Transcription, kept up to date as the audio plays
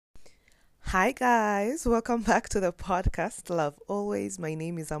Hi, guys. Welcome back to the podcast. Love always. My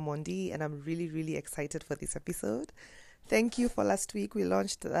name is Amondi, and I'm really, really excited for this episode. Thank you for last week. We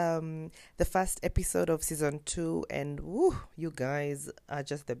launched the first episode of season 2, and woo, you guys are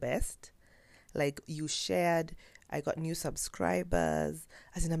just the best. Like, you shared, I got new subscribers.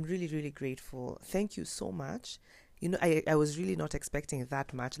 As in, I'm really, really grateful. Thank you so much. I was really not expecting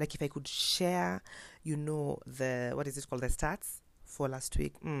that much. Like, if I could share, what is it called? The stats for last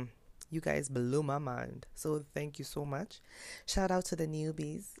week. You guys blew my mind. So thank you so much. Shout out to the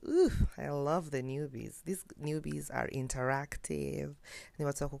newbies. Ooh, I love the newbies. These newbies are interactive.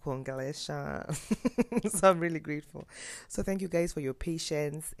 So I'm really grateful. So thank you guys for your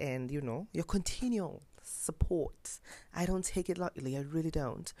patience and, your continual support. I don't take it lightly. I really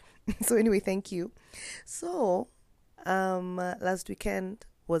don't. So anyway, thank you. So, last weekend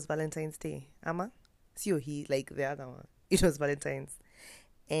was Valentine's Day. Ama? Like the other one. It was Valentine's.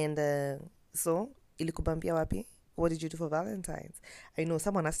 And so, ilikubambia wapi? What did you do for Valentine's? I know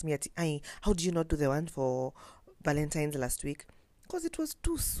someone asked me, how did you not do the one for Valentine's last week? Because it was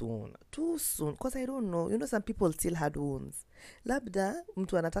too soon. Because I don't know. Some people still had wounds. Labda,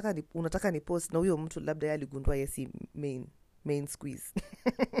 mtu unataka ni post na huyo mtu labda ya aligundua yesi main squeeze.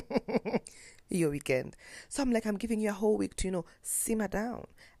 Your weekend. So I'm like, I'm giving you a whole week to, simmer down.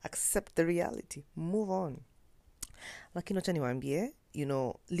 Accept the reality. Move on. Lakini wacha niwaambie,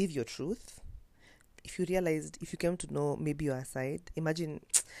 live your truth. If you came to know maybe your side, imagine,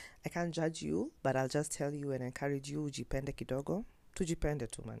 I can't judge you, but I'll just tell you and encourage you, ujipende kidogo. Tujipende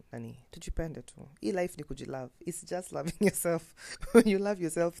tu man, tujipende tu. Hii life ni kujilove. It's just loving yourself. When you love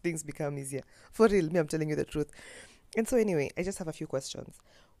yourself, things become easier. For real, I'm telling you the truth. And so anyway, I just have a few questions.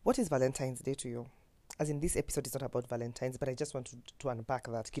 What is Valentine's Day to you? As in, this episode is not about Valentine's, but I just want to unpack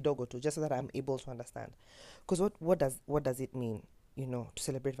that kidogo too, just so that I'm able to understand. Because what does it mean, to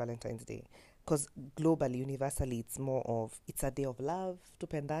celebrate Valentine's Day? Because globally, universally, it's a day of love,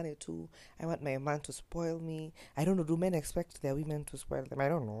 tupendane too. I want my man to spoil me. I don't know, do men expect their women to spoil them? I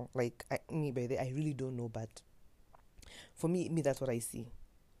don't know. Like, I really don't know, but for me, that's what I see.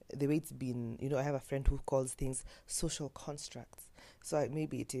 The way it's been, I have a friend who calls things social constructs. So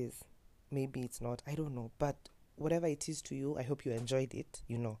maybe it is. Maybe it's not. I don't know. But whatever it is to you, I hope you enjoyed it.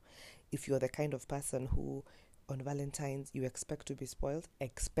 If you're the kind of person who, on Valentine's, you expect to be spoiled,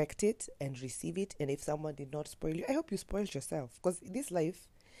 expect it and receive it. And if someone did not spoil you, I hope you spoiled yourself. Because this life,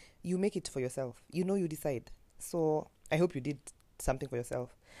 you make it for yourself. You decide. So I hope you did something for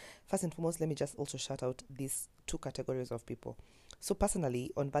yourself. First and foremost, let me just also shout out these two categories of people. So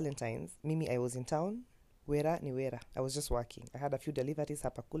personally, on Valentine's, Mimi, I was in town. Wera ni wera. I was just working. I had a few deliveries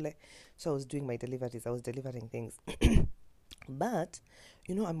hapa kule. So I was doing my deliveries. I was delivering things. But,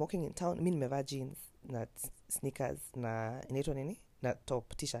 I'm walking in town. Mi nimevaa jeans, na sneakers, na inaitwa nini? Na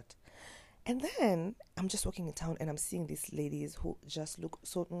top, t-shirt. And then, I'm just walking in town and I'm seeing these ladies who just look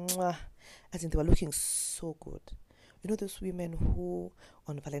so, as in they were looking so good. Those women who,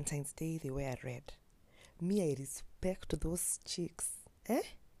 on Valentine's Day, they wear red. Me, I respect those chicks.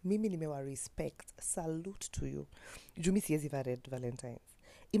 Mimi nimewa respect. Salute to you. Jumi siezi red Valentine's.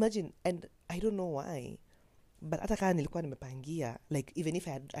 Imagine, and I don't know why, but hata kama nilikuwa nimepangia, like even if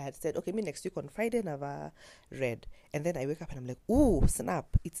I had said, okay, me next week on Friday nava red, and then I wake up and I'm like, ooh, snap,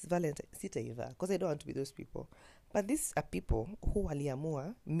 it's Valentine's. Sitaiva, because I don't want to be those people. But these are people who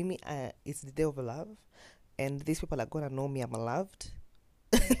waliamua, Mimi, it's the day of love, and these people are gonna know me, I'm loved,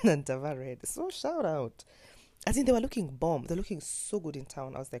 and nitavaa red. So shout out. As in, they were looking bomb. They're looking so good in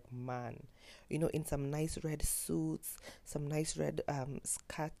town. I was like, man, in some nice red suits, some nice red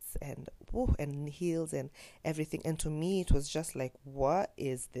skirts and heels and everything. And to me, it was just like, what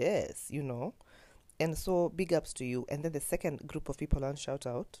is this, And so, big ups to you. And then the second group of people on shout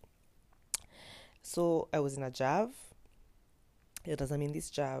out. So, I was in a Jav.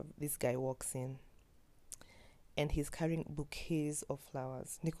 This Jav, this guy walks in. And he's carrying bouquets of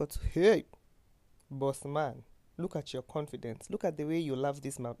flowers. Nico, hey, boss man. Look at your confidence. Look at the way you love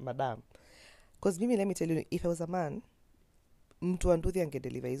this madam. Because Mimi, let me tell you, if I was a man, mtu anduthi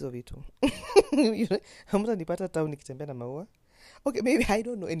angedeliver hizo vitu. Hamta nipata town nikitembea na maua. Okay, maybe I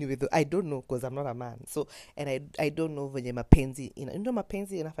don't know anyway though. I don't know because I'm not a man. So, and I don't know venye mapenzi.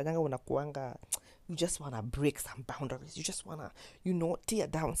 Mapenzi inafanyanga unakuanga, you just want to break some boundaries. You just want to, tear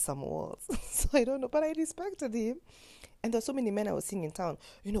down some walls. So I don't know, but I respected him. And there's so many men I was seeing in town,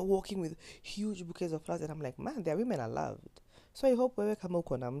 walking with huge bouquets of flowers. And I'm like, man, their women are loved. So I hope wewe kama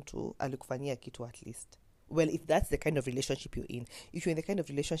uko na mtu alikufanyia kitu at least. Well, if that's the kind of relationship you're in, if you're in the kind of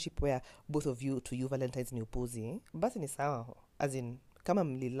relationship where both of you, to you, Valentine's ni upuzi, basi ni sawa. As in, kama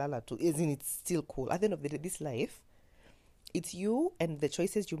mlilala tu, as in, it's still cool. At the end of the day, this life, it's you and the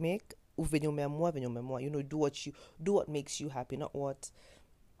choices you make venye umeamua, do what makes you happy, not what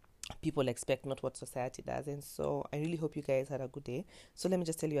people expect, not what society does. And so I really hope you guys had a good day. So let me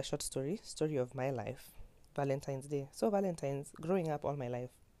just tell you a short story of my life. Valentine's Day. So Valentine's, growing up all my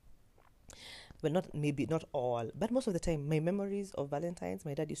life, well, not all, but most of the time, my memories of Valentine's,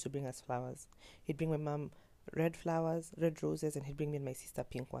 my dad used to bring us flowers. He'd bring my mom red flowers, red roses, and he'd bring me and my sister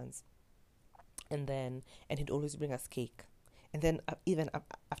pink ones. And he'd always bring us cake. And then even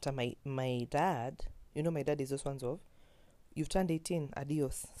after my dad, my dad is those ones of, you've turned 18,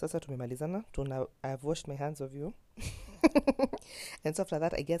 adios. Sasa tumemalizana, I've washed my hands of you. And so after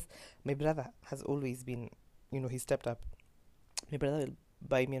that, I guess my brother has always been, he stepped up. My brother will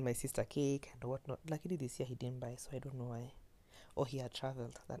buy me and my sister cake and whatnot. Luckily this year he didn't buy, so I don't know why. Or he had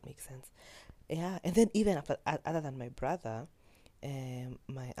traveled, that makes sense. Yeah, and then even after, other than my brother,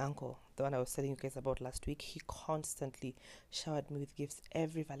 my uncle, the one I was telling you guys about last week, he constantly showered me with gifts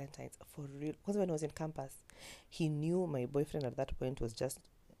every Valentine's, for real. Because when I was in campus, he knew my boyfriend at that point was just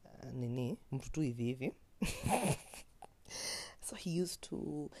mtutu hivi. So he used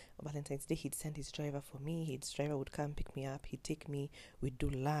to, Valentine's Day, he'd send his driver for me. His driver would come pick me up. He'd take me. We'd do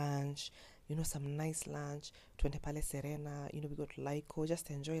lunch, some nice lunch. Twende pale Serena, we go to Lyco, just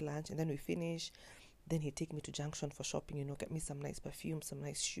enjoy lunch. And then we finish. Then he'd take me to Junction for shopping, get me some nice perfume, some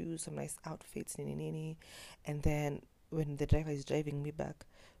nice shoes, some nice outfits, nini. And then when the driver is dropping me back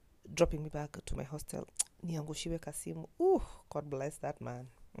to my hostel, niangushiwe kasimu. Ooh, God bless that man.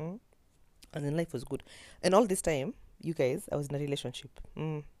 And then life was good. And all this time, you guys, I was in a relationship.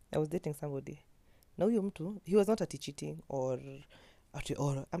 I was dating somebody. Now he was not cheating or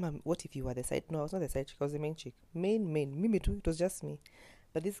what if you were the side? No, I was not the side chick. I was the main chick. Main. Me too. It was just me.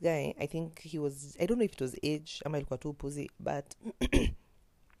 But this guy, I think he was, I don't know if it was age, ama ilikuwa tu pussy, but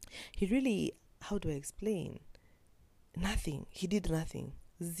he really, how do I explain? Nothing. He did nothing.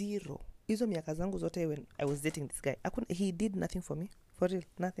 Zero. Hizo miaka zangu zote when I was dating this guy, he did nothing for me. For real,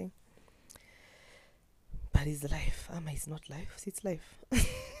 nothing. But it's life. It's not life. It's life.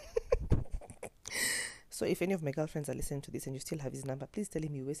 So if any of my girlfriends are listening to this and you still have his number, please tell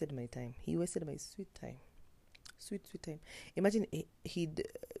him you wasted my time. He wasted my sweet time. Sweet time. Imagine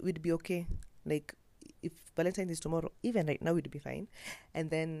we'd be okay. Like, if Valentine is tomorrow, even right now we'd be fine.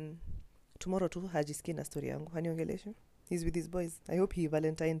 And then tomorrow too, hajisikia na story yangu. Haniongelesha. He's with his boys. I hope he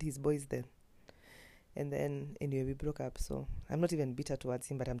Valentined his boys then. And then anyway, we broke up. So I'm not even bitter towards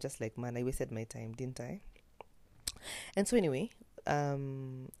him, but I'm just like, man, I wasted my time, didn't I? And so anyway,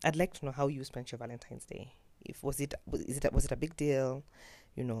 I'd like to know how you spent your Valentine's Day. Was it a big deal?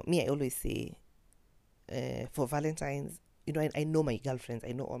 Me, I always say, for Valentine's, I know my girlfriends,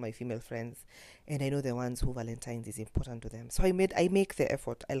 I know all my female friends, and I know the ones who Valentine's is important to them. So I make the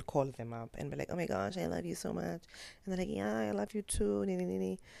effort. I'll call them up and be like, oh my gosh, I love you so much. And they're like, yeah, I love you too.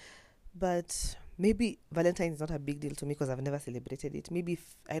 But maybe Valentine's is not a big deal to me because I've never celebrated it. Maybe,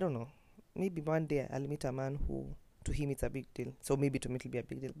 I don't know, maybe one day I'll meet a man who, to him, it's a big deal. So maybe to me it'll be a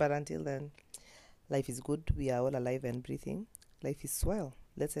big deal. But until then, life is good. We are all alive and breathing. Life is swell.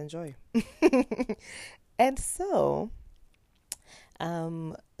 Let's enjoy. And so,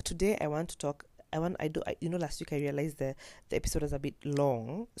 today I want to talk. Last week I realized the episode was a bit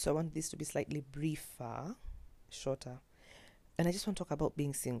long, so I want this to be slightly briefer, shorter. And I just want to talk about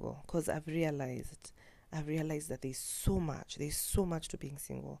being single, because I've realized that there's so much to being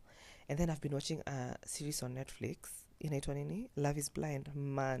single. And then I've been watching a series on Netflix, Love is Blind.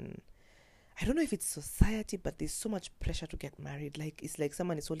 Man, I don't know if it's society, but there's so much pressure to get married. Like, it's like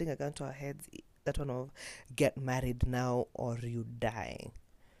someone is holding a gun to our heads, that one of, get married now or you die.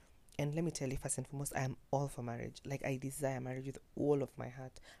 And let me tell you, first and foremost, I am all for marriage. Like, I desire marriage with all of my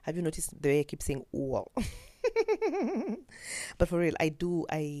heart. Have you noticed the way I keep saying all? But for real, I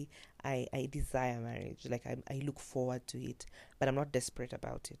desire marriage. Like, I look forward to it, but I'm not desperate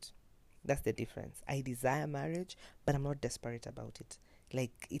about it. That's the difference. I desire marriage, but I'm not desperate about it.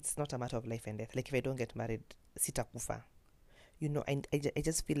 Like, it's not a matter of life and death. Like, if I don't get married, sitakufa. I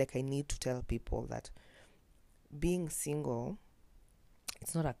just feel like I need to tell people that being single,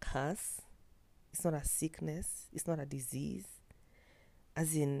 it's not a curse, it's not a sickness, it's not a disease.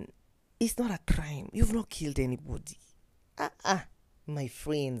 As in, it's not a crime. You've not killed anybody. My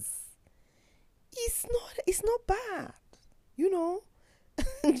friends. It's not bad.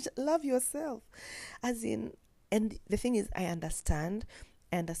 Love yourself. As in, and the thing is, I understand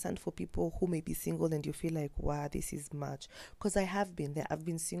for people who may be single and you feel like, wow, this is much. Because I have been there. I've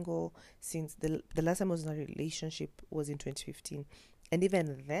been single since the last time I was in a relationship was in 2015. And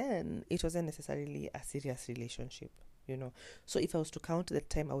even then, it wasn't necessarily a serious relationship, So if I was to count the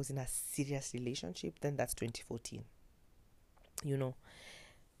time I was in a serious relationship, then that's 2014,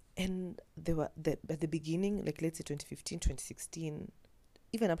 And they were at the beginning, like let's say 2015, 2016,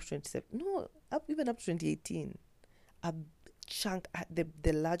 even up to 27, no, even up to 2018, a chunk,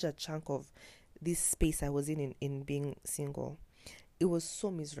 the larger chunk of this space I was in being single, it was so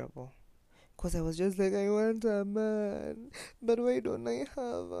miserable. Because I was just like, I want a man, but why don't I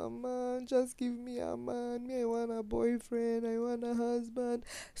have a man? Just give me a man. Me, I want a boyfriend. I want a husband.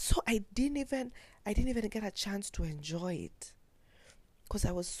 So I didn't even get a chance to enjoy it. Because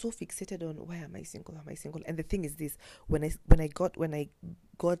I was so fixated on why am I single? Am I single? And the thing is this: when I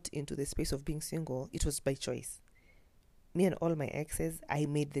got into the space of being single, it was by choice. Me and all my exes, I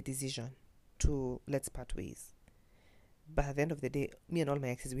made the decision to let's part ways. But at the end of the day, me and all my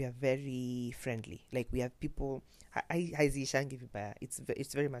exes, we are very friendly. Like we have people.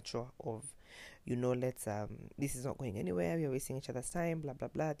 It's very mature. Of, let's this is not going anywhere. We are wasting each other's time. Blah blah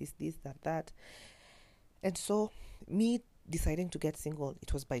blah. This that. And so, me deciding to get single,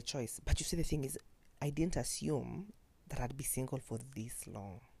 it was by choice. But you see, the thing is, I didn't assume that I'd be single for this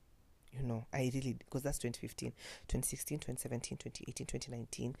long. I really, because that's 2015, 2016, 2017, 2018,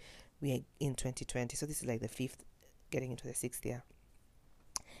 2019. We are in 2020. So this is like the fifth, getting into the sixth year.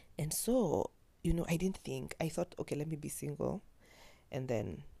 And so, I didn't think, I thought, okay, let me be single. And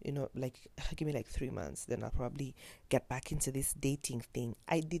then, like, give me like 3 months. Then I'll probably get back into this dating thing.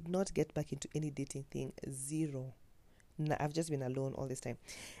 I did not get back into any dating thing. Zero. I've just been alone all this time.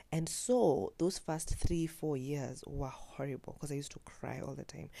 And so those first 3-4 years were horrible because I used to cry all the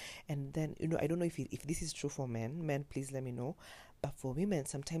time. And then, I don't know if this is true for men. Men, please let me know. But for women,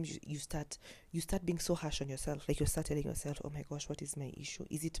 sometimes you start being so harsh on yourself. Like you start telling yourself, oh my gosh, what is my issue?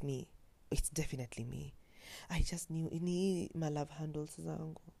 Is it me? It's definitely me. I just knew my love handles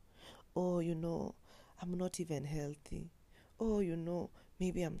zangu. Oh, I'm not even healthy. Oh,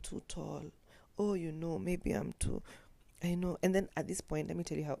 maybe I'm too tall. Oh, maybe I'm too... I know. And then at this point, let me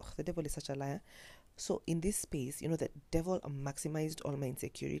tell you how the devil is such a liar. So in this space, the devil maximized all my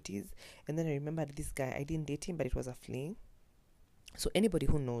insecurities. And then I remembered this guy. I didn't date him, but it was a fling. So anybody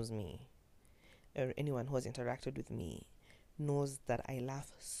who knows me, or anyone who has interacted with me, knows that I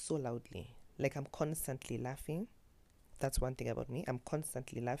laugh so loudly. Like I'm constantly laughing. That's one thing about me. I'm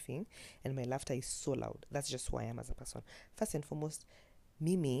constantly laughing, and my laughter is so loud. That's just who I am as a person. First and foremost,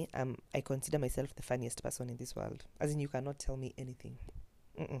 Mimi, I consider myself the funniest person in this world. As in, you cannot tell me anything.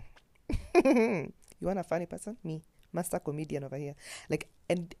 You want a funny person? Me, master comedian over here. Like,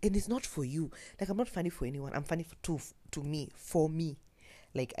 and it's not for you. Like, I'm not funny for anyone. I'm funny to me, for me.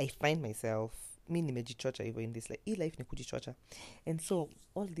 Like, I find myself, me nimejichocha even in this, like, life ni kujichocha. And so,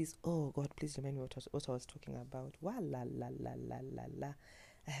 all this, oh God, please remind me what I was talking about. Wa la la la la la la.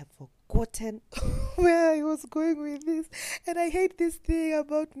 I have forgotten where I was going with this. And I hate this thing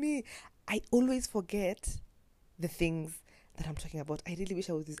about me. I always forget the things that I'm talking about. I really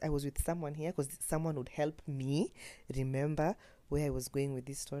wish I was with someone here, because someone would help me remember where I was going with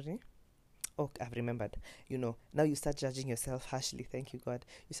this story. Oh, I've remembered. Now you start judging yourself harshly. Thank you, God.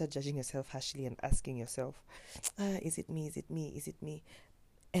 You start judging yourself harshly and asking yourself, is it me? Is it me? Is it me?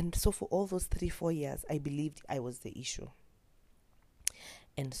 And so for all those 3-4 years, I believed I was the issue.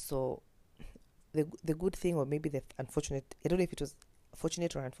 And so the good thing, or maybe the unfortunate, I don't know if it was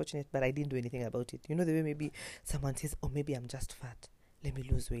fortunate or unfortunate, but I didn't do anything about it. The way maybe someone says, oh, maybe I'm just fat, let me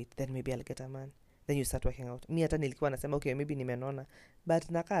lose weight, then maybe I'll get a man. Then you start working out. Mi hata nilikuwa nasema, okay, maybe nimenona, but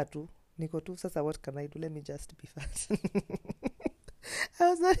nakaa tu, niko tu, sasa what can I do? Let me just be fat. I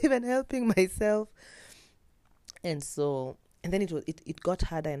was not even helping myself. And so, and then it got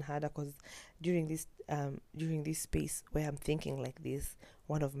harder and harder, because during this space where I'm thinking like this,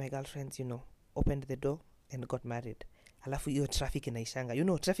 one of my girlfriends, opened the door and got married. Alafu hiyo traffic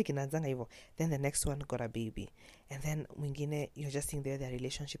inaishanga. Traffic inaanzanga hivyo. Then the next one got a baby. And then mwingine, you're just seeing their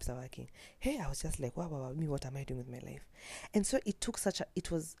relationships are working. Hey, I was just like, wow, me, what am I doing with my life? And so it took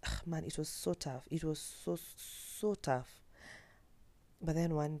it was so tough. It was so tough. But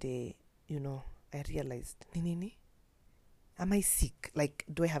then one day, I realized, nini? Am I sick? Like,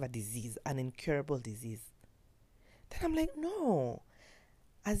 do I have a disease, an incurable disease? Then I'm like, no.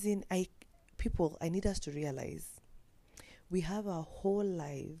 As in, I need us to realize we have our whole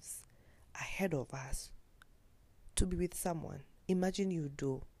lives ahead of us to be with someone. Imagine you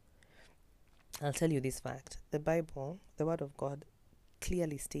do. I'll tell you this fact. The Bible, the Word of God,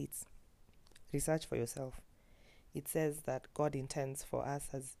 clearly states, research for yourself. It says that God intends for us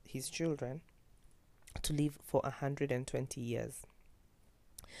as His children to live for 120 years.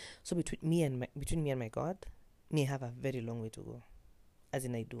 So between me and my God, I have a very long way to go. As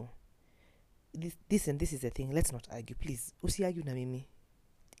in, I do. This is the thing. Let's not argue, please. Usi argue na mimi.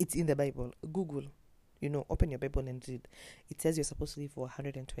 It's in the Bible. Google. Open your Bible and read. It says you're supposed to live for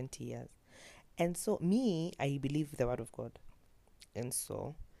 120 years. And so me, I believe the word of God. And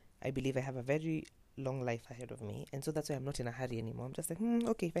so I believe I have a very long life ahead of me. And so that's why I'm not in a hurry anymore. I'm just like,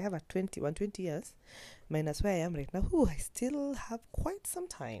 okay, if I have 120 years, minus where I am right now, I still have quite some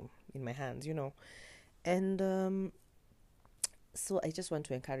time in my hands, And so I just want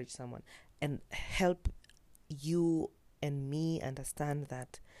to encourage someone and help you and me understand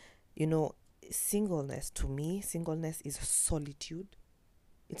that, singleness, to me, singleness is solitude.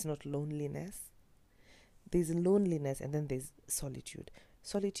 It's not loneliness. There's loneliness and then there's solitude.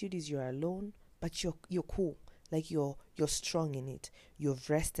 Solitude is you're alone, but you're cool. Like you're strong in it. You've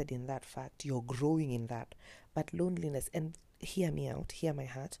rested in that fact. You're growing in that. But loneliness, and hear me out, hear my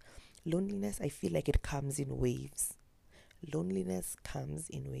heart. Loneliness, I feel like it comes in waves. Loneliness comes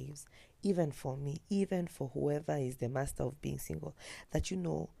in waves. Even for me, even for whoever is the master of being single. That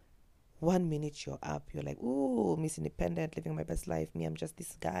 1 minute you're up, you're like, ooh, Miss Independent, living my best life. Me, I'm just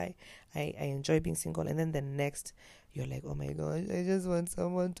this guy. I enjoy being single. And then the next, you're like, oh my gosh, I just want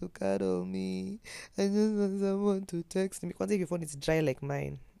someone to cuddle me. I just want someone to text me. Because if your phone is dry like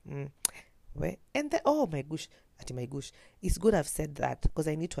mine. Where? And then, oh my gosh, it's good I've said that because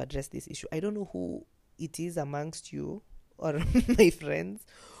I need to address this issue. I don't know who it is amongst you or my friends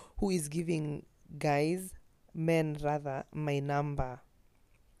who is giving men rather, my number.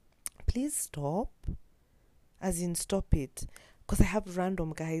 Please stop. As in, stop it. Because I have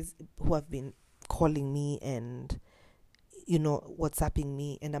random guys who have been calling me and, WhatsApping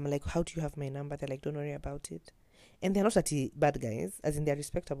me. And I'm like, how do you have my number? They're like, don't worry about it. And they're not bad guys. As in, they're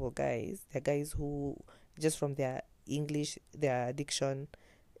respectable guys. They're guys who, just from their English, their diction,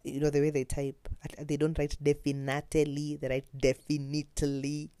 the way they type, they don't write definitely. They write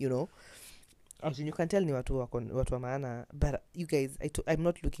definitely, As in, you can tell ni watu wa maana, but you guys, I'm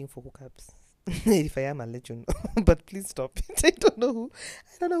not looking for hookups. If I am, I'll let you know. But please stop it. I don't know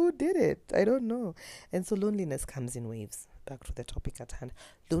who did it. I don't know. And so loneliness comes in waves. Back to the topic at hand.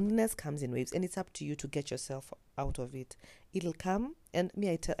 Loneliness comes in waves, and it's up to you to get yourself out of it. It'll come, and me,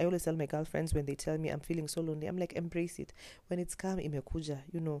 I always tell my girlfriends when they tell me I'm feeling so lonely, I'm like, embrace it. When it's come, imekuja,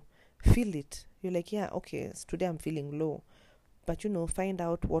 feel it. You're like, yeah, okay, today I'm feeling low. But, find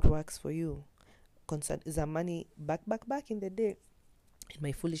out what works for you. Zamani, back in the day, in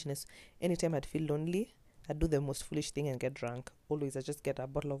my foolishness, anytime I'd feel lonely, I'd do the most foolish thing and get drunk. Always, I just get a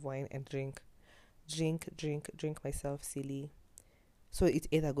bottle of wine and drink myself silly. So it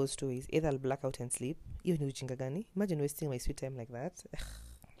either goes two ways. Either I'll black out and sleep. Even ujinga gani. Imagine wasting my sweet time like that.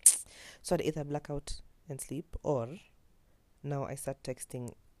 So I'd either black out and sleep, or now I start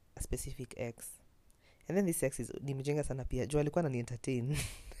texting a specific ex. And then this ex is nimejinga sana pia. Jo alikuwa anani entertain.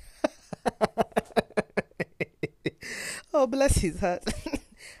 Oh, bless his heart.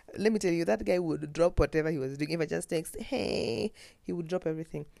 Let me tell you, that guy would drop whatever he was doing. If I just text, hey, he would drop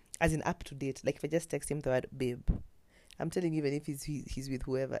everything. As in up to date. Like if I just text him the word babe, I'm telling you, even if he's with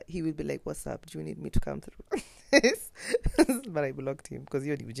whoever, he will be like, what's up? Do you need me to come through? But I blocked him because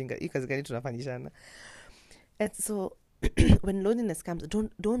you're ujinga. Tunafanyishana. And so when loneliness comes,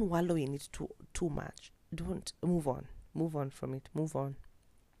 don't wallow in it too much. Don't move on from it. Move on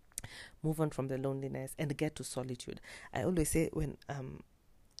from the loneliness and get to solitude. I always say when I'm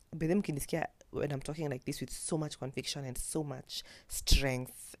talking like this with so much conviction and so much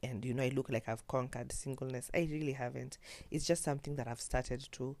strength, and I look like I've conquered singleness. I really haven't. It's just something that I've started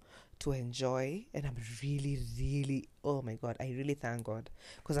to enjoy, and I'm really, really, oh my God, I really thank God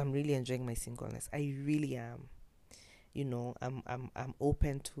because I'm really enjoying my singleness. I really am. I'm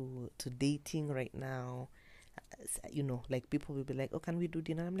open to dating right now. Like people will be like, oh, can we do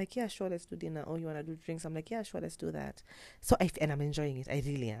dinner? I'm like, yeah, sure, let's do dinner. Oh, you want to do drinks? I'm like, yeah, sure, let's do that. So and I'm enjoying it. I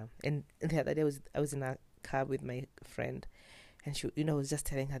really am. And the other day I was in a cab with my friend, and she, I was just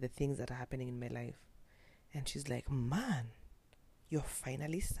telling her the things that are happening in my life. And she's like, man, you're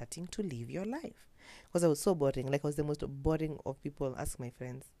finally starting to live your life. Because I was so boring. Like I was the most boring of people. Ask my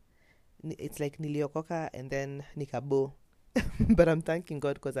friends. It's like niliokoka and then nikabo. But I'm thanking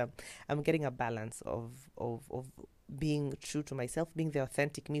God because I'm getting a balance of being true to myself, being the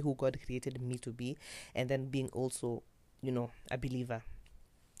authentic me who God created me to be, and then being also, a believer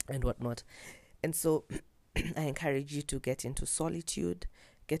and whatnot. And so I encourage you to get into solitude,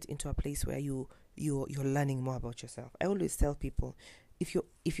 get into a place where you're learning more about yourself. I always tell people, if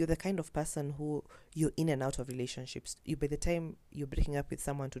you're the kind of person who you're in and out of relationships, by the time you're breaking up with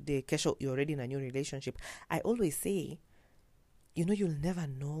someone today, kesho you're already in a new relationship. I always say, you'll never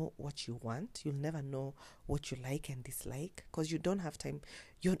know what you want. You'll never know what you like and dislike because you don't have time.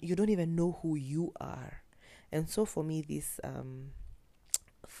 You don't even know who you are. And so for me, this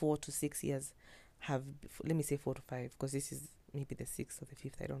 4 to 6 years have, let me say 4 to 5, because this is maybe the 6th or the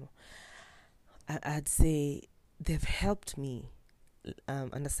 5th, I don't know. I'd say they've helped me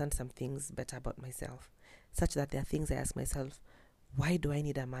understand some things better about myself, such that there are things I ask myself, why do I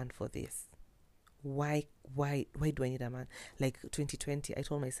need a man for this? Why do I need a man? Like 2020, I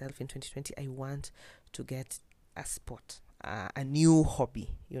told myself in 2020 I want to get a sport, a new hobby,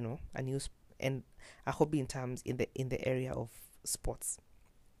 and a hobby in terms in the area of sports.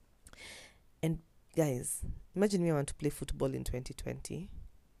 And guys, imagine me, I want to play football in 2020.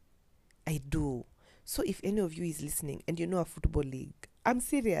 I do. So if any of you is listening and you know a football league, I'm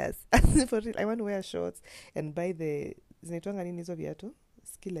serious. For real, I want to wear shorts and buy the zinaitwanga nini hizo viatu?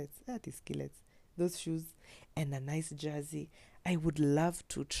 Skillets. Those shoes and a nice jersey. I would love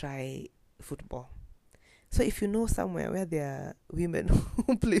to try football. So if you know somewhere where there are women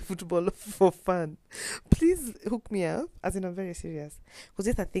who play football for fun, please hook me up. As in, I'm very serious. Because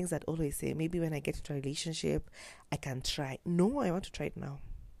these are things that I always say, maybe when I get into a relationship, I can try. No, I want to try it now.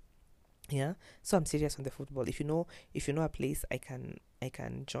 Yeah. So I'm serious on the football. If you know a place I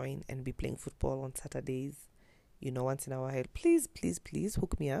can join and be playing football on Saturdays, once in a while, please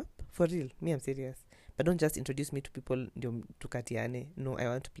hook me up. For real. Me, I'm serious. But don't just introduce me to people to katiane. No, I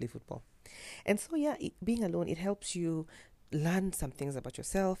want to play football. And so, yeah, being alone, it helps you learn some things about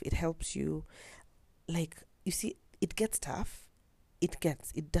yourself. It helps you, you see, it gets tough. It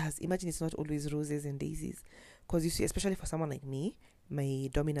does. Imagine it's not always roses and daisies. Because you see, especially for someone like me, my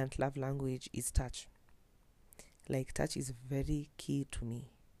dominant love language is touch. Touch is very key to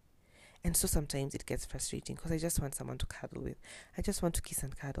me. And so sometimes it gets frustrating because I just want someone to cuddle with. I just want to kiss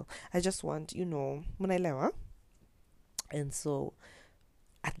and cuddle. I just want, munailewa. And so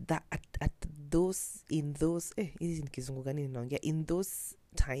in those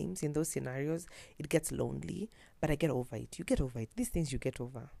times, in those scenarios, it gets lonely, but I get over it. You get over it. These things you get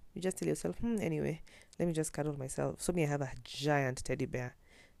over. You just tell yourself, anyway, let me just cuddle myself. So I have a giant teddy bear,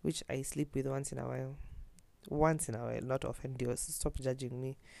 which I sleep with once in a while. Once in a while, not often. Stop judging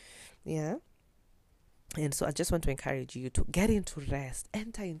me. Yeah. And so I just want to encourage you to get into rest.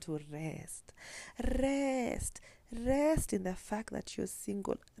 Enter into rest. Rest in the fact that you're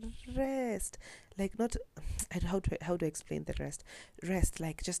single. Rest. Not, how do I explain the rest? Rest,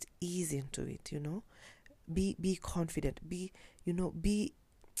 just ease into it, Be confident. Be,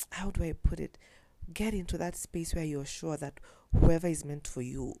 how do I put it? Get into that space where you're sure that whoever is meant for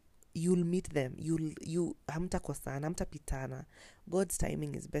you, you'll meet them. Hamtakosana, hamtapitana. God's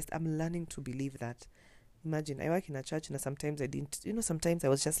timing is best. I'm learning to believe that. Imagine, I work in a church and sometimes I didn't, sometimes I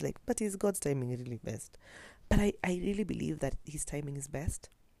was just like, but is God's timing really best? But I really believe that his timing is best.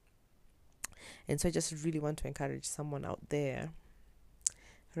 And so I just really want to encourage someone out there.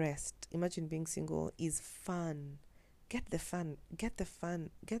 Rest. Imagine being single is fun. Get the fun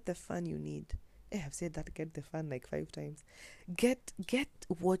you need. I've said that, get the fun 5 times. Get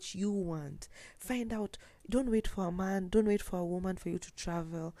what you want. Find out. Don't wait for a man. Don't wait for a woman for you to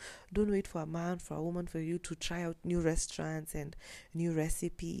travel. Don't wait for a man, for a woman for you to try out new restaurants and new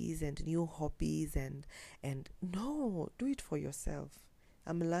recipes and new hobbies and no, do it for yourself.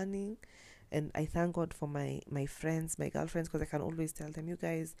 I'm learning, and I thank God for my friends, my girlfriends, because I can always tell them, you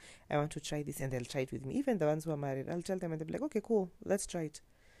guys, I want to try this, and they'll try it with me. Even the ones who are married, I'll tell them and they'll be like, okay, cool, let's try it.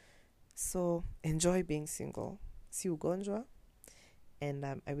 So enjoy being single. Si ugonjwa. And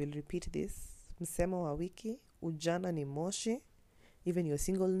I will repeat this. Msemo wa wiki, ujana ni moshi. Even your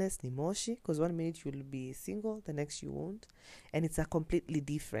singleness ni moshi. Because one minute you'll be single, the next you won't. And it's a completely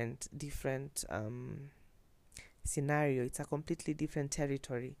different scenario. It's a completely different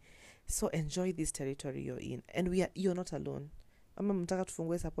territory. So enjoy this territory you're in. And you're not alone. Ama mtaka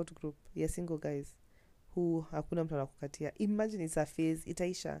tufungue support group. You're single guys. Who hakuna mtu anakukatia. Imagine it's a phase,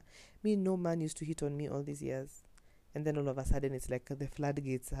 itaisha. Me, no man used to hit on me all these years, and then all of a sudden it's like the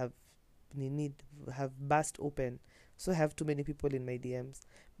floodgates have burst open. So I have too many people in my DMs,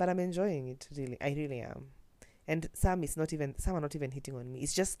 but I'm enjoying it. Really, I really am. And some are not even hitting on me.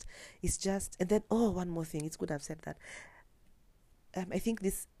 It's just. And then one more thing. It's good I've said that. I think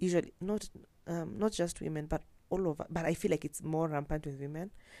this usually not just women, but all over. But I feel like it's more rampant with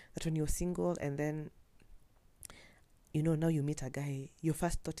women. That when you're single and then, now you meet a guy, your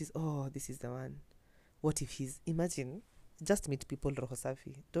first thought is, oh, this is the one. What if imagine, just meet people roho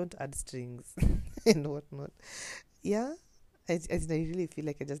safi. Don't add strings and whatnot. Yeah, I really feel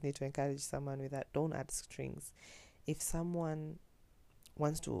like I just need to encourage someone with that. Don't add strings. If someone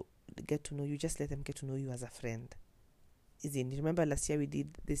wants to get to know you, just let them get to know you as a friend. Remember last year we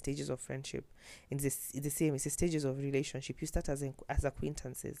did the stages of friendship. It's the same. It's the stages of relationship. You start as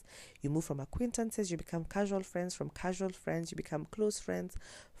acquaintances. You move from acquaintances, you become casual friends. From casual friends, you become close friends.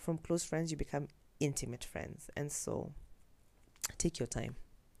 From close friends, you become intimate friends. And so take your time.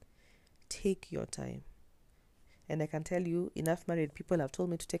 Take your time. And I can tell you, enough married people have told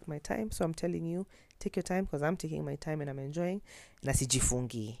me to take my time. So I'm telling you, take your time, because I'm taking my time and I'm enjoying.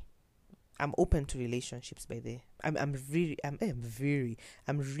 Nasijifungi. I'm open to relationships by the I'm really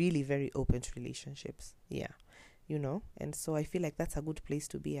very open to relationships. Yeah. And so I feel like that's a good place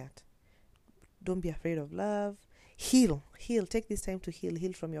to be at. Don't be afraid of love. Heal. Take this time to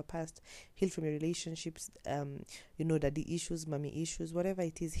heal from your past, heal from your relationships, daddy issues, mommy issues, whatever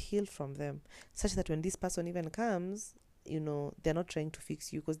it is, heal from them, such that when this person even comes, they're not trying to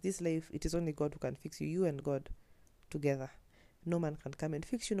fix you, because this life, it is only God who can fix you, you and God together. No man can come and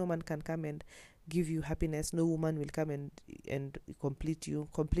fix you. No man can come and give you happiness. No woman will come and complete you.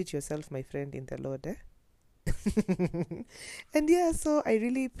 Complete yourself, my friend, in the Lord. And yeah, so I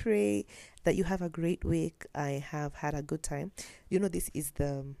really pray that you have a great week. I have had a good time. This is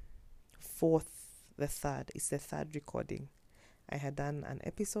the third. It's the third recording. I had done an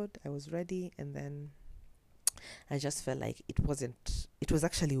episode. I was ready, and then I just felt like it was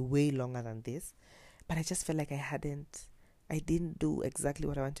actually way longer than this, but I just felt like I didn't do exactly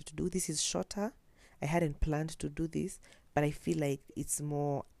what I wanted to do. This is shorter. I hadn't planned to do this, but I feel like it's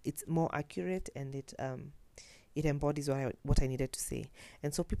more accurate, and it embodies what I needed to say.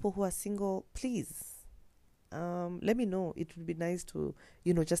 And so people who are single, please, let me know. It would be nice to,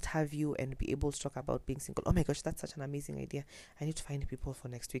 just have you and be able to talk about being single. Oh my gosh, that's such an amazing idea. I need to find people for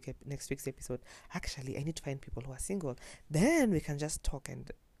next week's episode. Actually, I need to find people who are single. Then we can just talk, and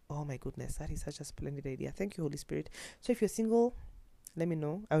oh my goodness, that is such a splendid idea. Thank you, Holy Spirit. So if you're single, let me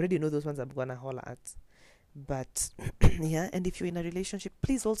know. I already know those ones I'm gonna holler at. But yeah, and if you're in a relationship,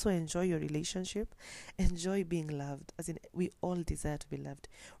 please also enjoy your relationship. Enjoy being loved. As in, we all desire to be loved.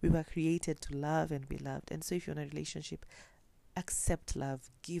 We were created to love and be loved. And so if you're in a relationship, accept love,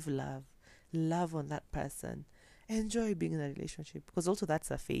 give love on that person. Enjoy being in a relationship, because also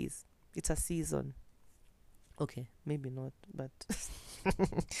that's a phase. It's a season. Okay, maybe not, but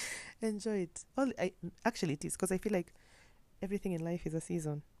enjoy it. Actually, it is, because I feel like everything in life is a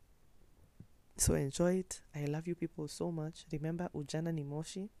season. So enjoy it. I love you people so much. Remember, ujana ni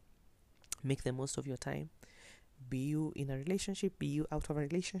moshi. Make the most of your time. Be you in a relationship, be you out of a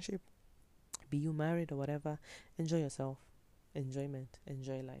relationship, be you married or whatever. Enjoy yourself. Enjoyment.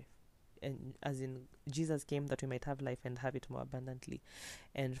 Enjoy life. And as in, Jesus came that we might have life and have it more abundantly.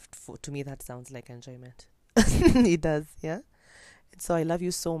 And to me, that sounds like enjoyment. It does, yeah? And so I love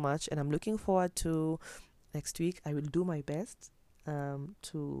you so much, and I'm looking forward to next week. I will do my best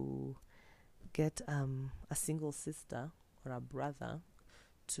to get a single sister or a brother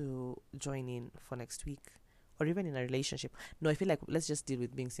to join in for next week, or even in a relationship. No, I feel like let's just deal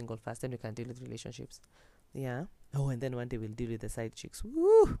with being single first, then we can deal with relationships. Yeah. Oh, and then one day we'll deal with the side chicks.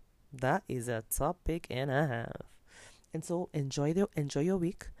 Woo! That is a topic and a half. And so enjoy your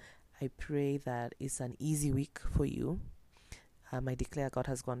week. I pray that it's an easy week for you. I declare God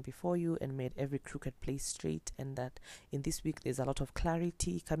has gone before you and made every crooked place straight, and that in this week there's a lot of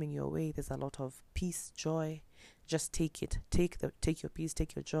clarity coming your way. There's a lot of peace, joy. Just take it. Take your peace,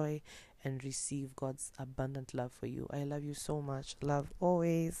 take your joy, and receive God's abundant love for you. I love you so much. Love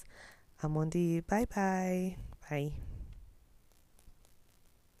always. Amondi. Bye. Bye.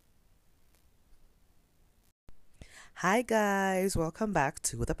 Hi guys, welcome back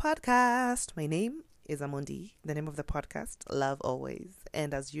to the podcast. My name is Amondi, the name of the podcast, Love Always.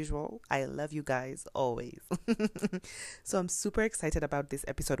 And as usual, I love you guys always. So I'm super excited about this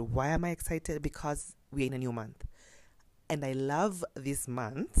episode. Why am I excited? Because we're in a new month. And I love this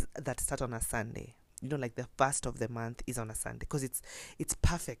month that starts on a Sunday. Like the first of the month is on a Sunday, because it's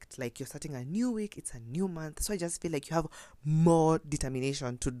perfect. Like you're starting a new week, it's a new month. So I just feel like you have more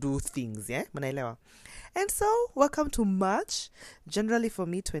determination to do things, yeah? Manaelewa. And so, welcome to March. Generally for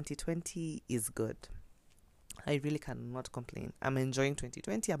me, 2020 is good. I really cannot complain. I'm enjoying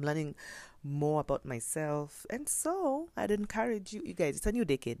 2020. I'm learning more about myself. And so, I'd encourage you guys, it's a new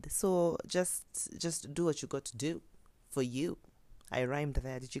decade. So, just do what you got to do for you. I rhymed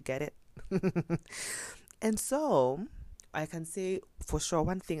there. Did you get it? And so, I can say for sure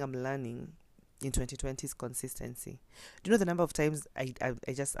one thing I'm learning in 2020 is consistency. Do you know the number of times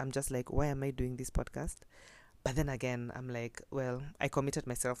I'm just like, why am I doing this podcast? But then again, I'm like, well, I committed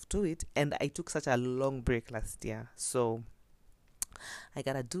myself to it, and I took such a long break last year. So I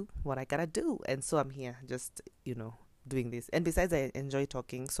gotta do what I gotta do. And so I'm here just, doing this. And besides, I enjoy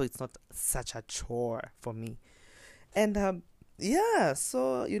talking, so it's not such a chore for me. And yeah,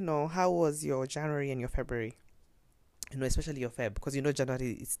 so, how was your January and your February? especially your Feb, because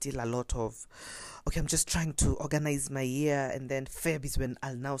January is still a lot of, okay, I'm just trying to organize my year, and then Feb is when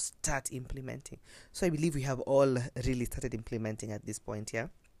I'll now start implementing. So I believe we have all really started implementing at this point, yeah.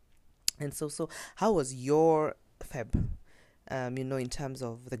 And so how was your Feb? In terms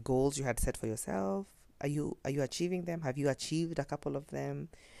of the goals you had set for yourself, are you achieving them? Have you achieved a couple of them?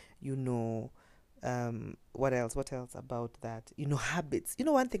 What else about that? Habits.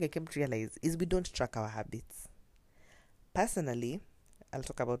 One thing I came to realize is we don't track our habits. Personally, I'll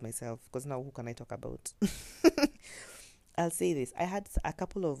talk about myself, because now who can I talk about? I'll say this.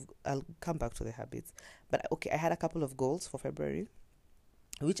 I'll come back to the habits, but okay, I had a couple of goals for February,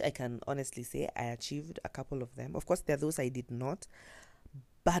 which I can honestly say I achieved a couple of them. Of course, there are those I did not,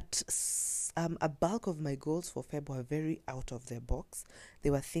 but a bulk of my goals for Feb were very out of the box. They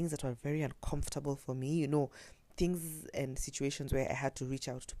were things that were very uncomfortable for me, things and situations where I had to reach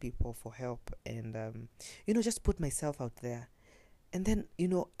out to people for help and, just put myself out there. And then,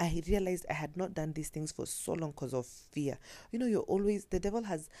 I realized I had not done these things for so long because of fear. The devil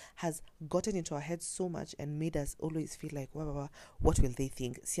has gotten into our heads so much and made us always feel like, what will they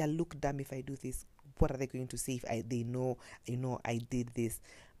think? See, I look dumb if I do this. What are they going to say if they know, I did this?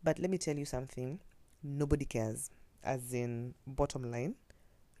 But let me tell you something. Nobody cares. As in, bottom line,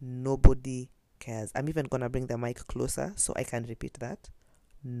 nobody cares. I'm even going to bring the mic closer so I can repeat that.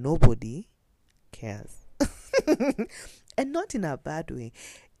 Nobody cares. And not in a bad way.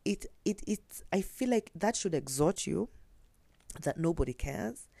 I feel like that should exhort you, that nobody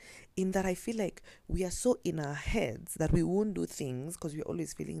cares, in that I feel like we are so in our heads that we won't do things because we're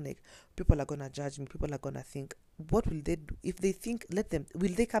always feeling like people are gonna judge me, people are gonna think, what will they do? If they think, let them.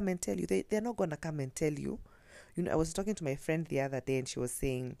 Will they come and tell you? They're not gonna come and tell you. I was talking to my friend the other day, and she was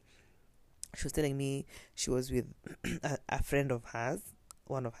telling me she was with a friend of hers,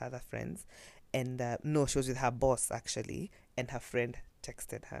 one of her other friends, and no, she was with her boss actually, and her friend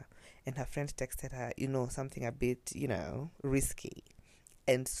texted her, something a bit, risky.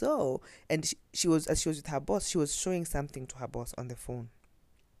 And so, she was, as she was with her boss, she was showing something to her boss on the phone.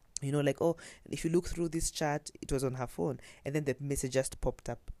 Like, oh, if you look through this chat, it was on her phone, and then the message just popped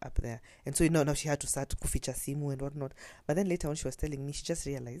up there. And so, now she had to start kuficha simu and whatnot. But then later on, she was telling me, she just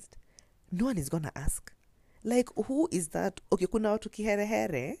realized, no one is gonna ask. Like, who is that? Okay, kuna watu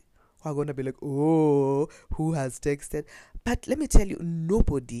kiherehere who are gonna be like, oh, who has texted? But let me tell you,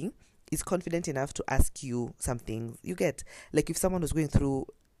 nobody is confident enough to ask you something. You get, like, if someone was going through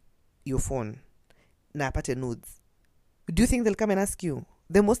your phone, na apate nudes, do you think they'll come and ask you?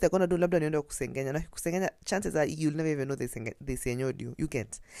 The most they're gonna do, labda nienda kusengenya, na kusengenya, chances are you'll never even know they senyored you. You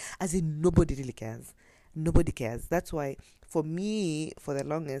get, as in, nobody really cares. Nobody cares. That's why, for me, for the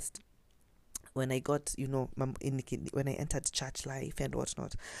longest, when I got, when I entered church life and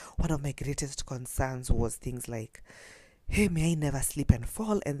whatnot, one of my greatest concerns was things like, hey, may I never slip and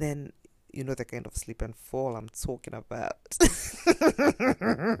fall? And then, the kind of slip and fall I'm talking about.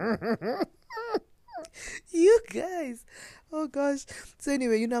 You guys, oh gosh. So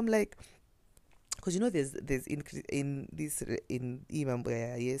anyway, I'm like, because there's in Imambo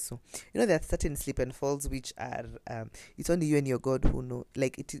ya Yesu, there are certain slip and falls which are it's only you and your God who know.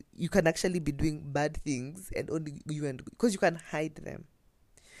 Like, you can actually be doing bad things, and only you, and because you can hide them.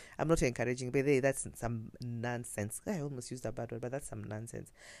 I'm not encouraging, but that's some nonsense. I almost used a bad word, but that's some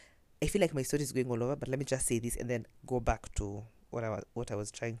nonsense. I feel like my story is going all over, but let me just say this and then go back to what I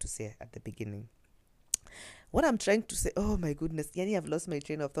was trying to say at the beginning. What I'm trying to say, oh my goodness, Yani, I've lost my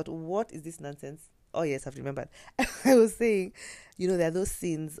train of thought. What is this nonsense? Oh yes, I've remembered. I was saying, there are those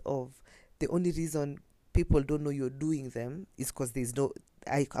scenes of the only reason people don't know you're doing them is because there's no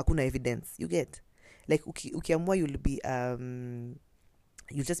hakuna evidence. You get, like, ukiamua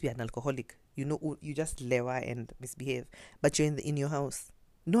you'll just be an alcoholic. You just lewa and misbehave, but you're in your house.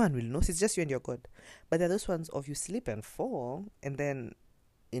 No one will know. It's just you and your God. But there are those ones of you slip and fall, and then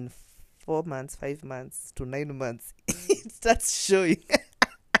in 4 months, 5 months to 9 months, it starts showing.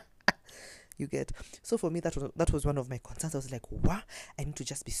 You get. So for me, that was one of my concerns. I was like, wow, I need to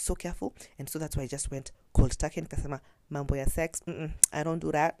just be so careful. And so that's why I just went cold turkey and kasema, mambo ya sex. I don't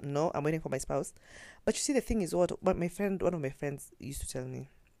do that. No, I'm waiting for my spouse. But you see, the thing is, one of my friends used to tell me,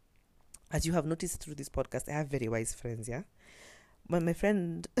 as you have noticed through this podcast, I have very wise friends, yeah? But my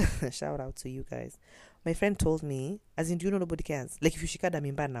friend, shout out to you guys. My friend told me, as in, do you know nobody cares? Like, if you shikada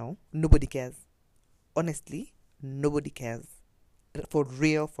mimba now, nobody cares. Honestly, nobody cares. For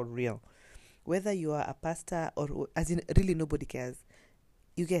real. Whether you are a pastor or, as in, really nobody cares.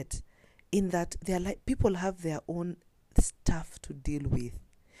 You get, in that they're like, people have their own stuff to deal with.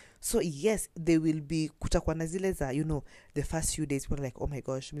 So yes, they will be kutakuwa na zile za, the first few days people are like, oh my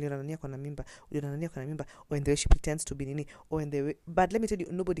gosh, mliona nani ako na mimba, uliona nani ako na mimba, or in the way she pretends to be nini, or in the way, but let me tell you,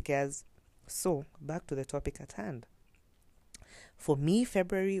 nobody cares. So back to the topic at hand. For me,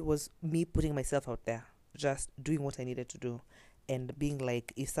 February was me putting myself out there, just doing what I needed to do, and being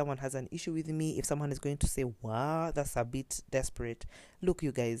like, if someone has an issue with me, if someone is going to say, wow, that's a bit desperate, look,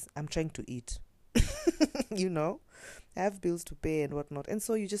 you guys, I'm trying to eat. I have bills to pay and whatnot, and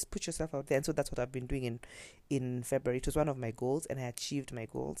so you just put yourself out there. And so that's what I've been doing in February. It was one of my goals, and I achieved my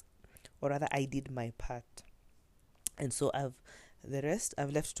goals, or rather I did my part. And so the rest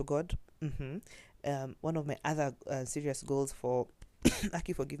I've left to God. One of my other serious goals for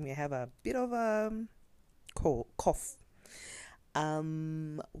Aki, forgive me, I have a bit of a cough.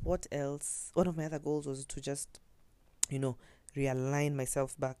 What else? One of my other goals was to just realign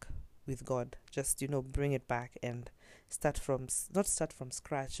myself back with God, just bring it back and not start from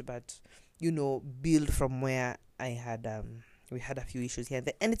scratch, but build from where I had we had a few issues here and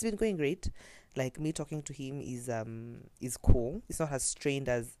there, and it's been going great. Like, me talking to him is cool. It's not as strained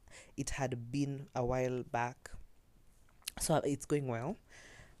as it had been a while back, so it's going well.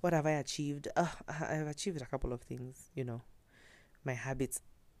 What have I achieved? I've achieved a couple of things. My habits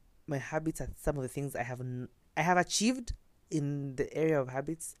are some of the things I have achieved in the area of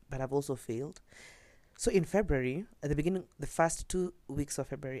habits, but I've also failed. So in February, at the beginning, the first 2 weeks of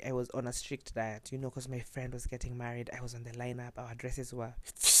February, I was on a strict diet, because my friend was getting married. I was on the lineup. Our dresses were,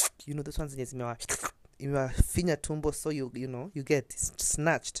 those ones in your finger tumbo, so you get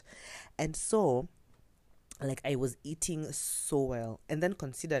snatched. And so, like, I was eating so well. And then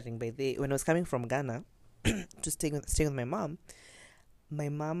considering when I was coming from Ghana to staying with my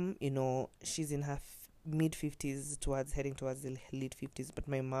mom, she's in her mid-50s heading towards the late 50s, but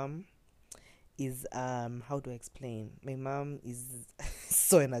my mom is how do I explain? My mom is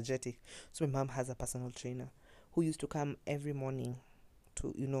so energetic. So my mom has a personal trainer who used to come every morning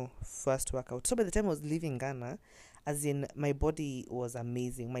to first work out. So by the time I was leaving Ghana, as in, my body was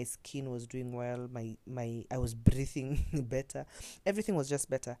amazing, my skin was doing well, I was breathing better, everything was just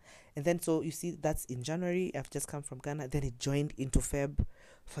better. And then, so you see, that's in January. I've just come from Ghana. Then it joined into Feb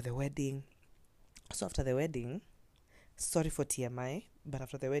for the wedding. So after the wedding, sorry for TMI, but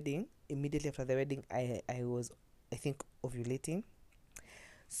immediately after the wedding, I was, I think, ovulating.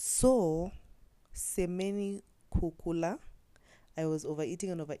 So, semeni kukula, I was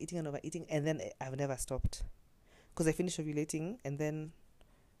overeating, and then I've never stopped. Because I finished ovulating, and then,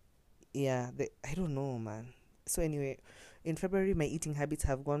 I don't know, man. So anyway, in February, my eating habits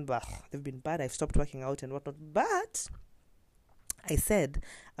have gone back. They've been bad. I've stopped working out and whatnot. But I said,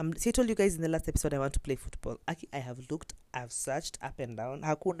 see, I told you guys in the last episode I want to play football. I have looked, I've searched up and down.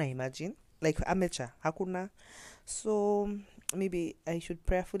 Hakuna, imagine. Like, amateur. Hakuna. So, maybe I should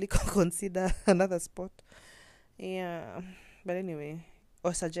prayerfully consider another sport. Yeah. But anyway,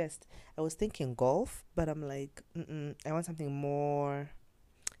 or suggest. I was thinking golf, but I'm like, I want something more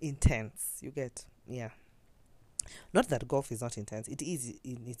intense. You get? Yeah. Not that golf is not intense. It is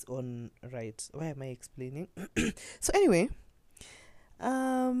in its own right. Why am I explaining? So anyway,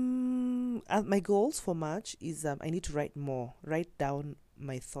 my goals for March is I need to write down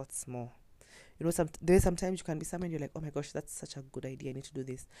my thoughts more. Sometimes you can be somewhere and you're like, oh my gosh, that's such a good idea, I need to do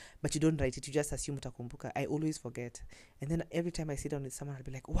this, but you don't write it. You just assume utakumbuka. I always forget, and then every time I sit down with someone, I'll be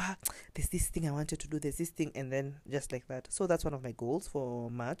like, wow, there's this thing I wanted to do, there's this thing, and then just like that. So that's one of my goals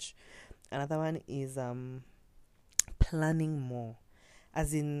for March. Another one is planning more,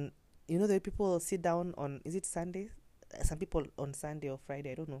 as in, the way people sit down on, is it Sunday? Some people on Sunday or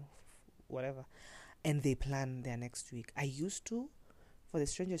Friday, I don't know, whatever, and they plan their next week. I used to, for the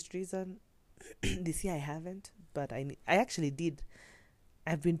strangest reason. This year I haven't, but I actually did.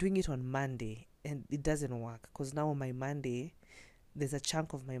 I've been doing it on Monday, and it doesn't work, because now on my Monday, there's a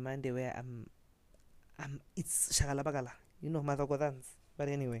chunk of my Monday where it's shagalabagala, madhogodans. But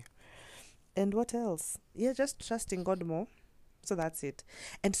anyway, and what else? Yeah, just trusting God more. So that's it.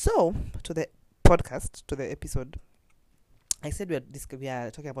 And so, to the podcast, to the episode, I said we are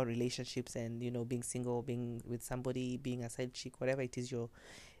talking about relationships and being single, being with somebody, being a side chick, whatever it is you're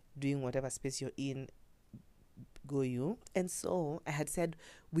doing, whatever space you're in, go you. And so I had said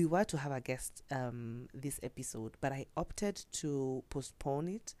we were to have a guest this episode, but I opted to postpone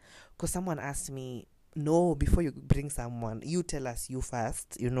it because someone asked me, no, before you bring someone, you tell us, you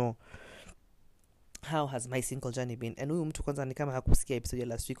first, how has my single journey been? And huyu mtu kwanza ni kama hakusikia episode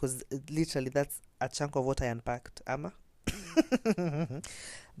last week, because literally that's a chunk of what I unpacked, ama.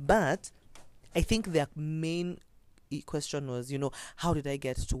 But I think the main question was, how did I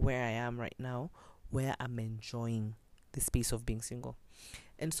get to where I am right now, where I'm enjoying the space of being single?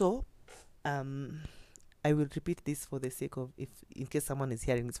 And so, I will repeat this for the sake of, if in case someone is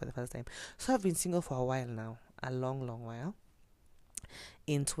hearing this for the first time. So I've been single for a while now, a long, long while.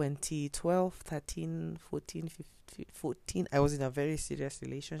 In 2012, 13, 14, 15, 14, I was in a very serious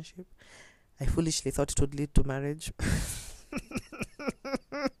relationship. I foolishly thought it would lead to marriage.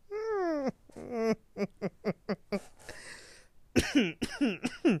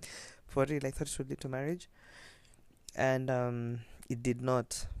 For real, I thought it would lead to marriage. And it did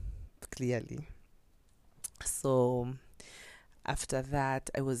not, clearly. So after that,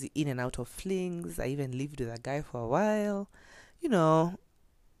 I was in and out of flings. I even lived with a guy for a while. You know,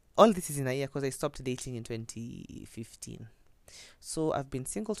 all this is in a year because I stopped dating in 2015. So I've been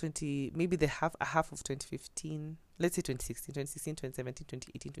single maybe a half of 2015, let's say 2016, 2017,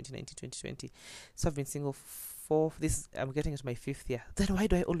 2018, 2019, 2020. So I've been single for this, I'm getting into my 5th year. Then why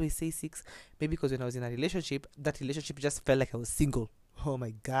do I always say 6? Maybe because when I was in a relationship, that relationship just felt like I was single. Oh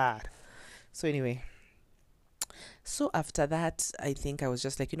my God. So anyway, so after that, I think I was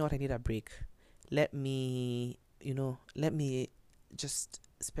just like, you know what, I need a break. Let me just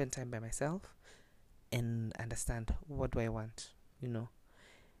spend time by myself and understand what do I want,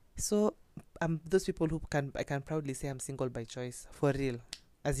 So those people I can proudly say I'm single by choice, for real.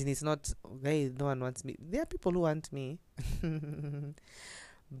 As in, it's not, hey, no one wants me. There are people who want me.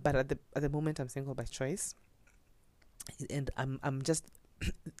 But at the moment, I'm single by choice. And I'm just,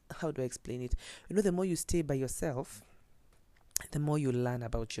 how do I explain it? The more you stay by yourself, the more you learn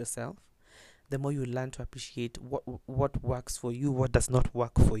about yourself, the more you learn to appreciate what works for you, what does not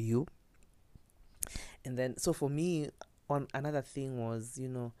work for you. And then, so for me, on another thing was,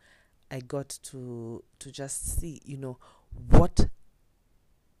 I got to just see, what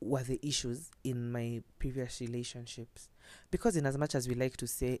were the issues in my previous relationships. Because in as much as we like to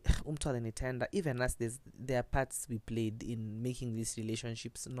say, tender, even us, there are parts we played in making these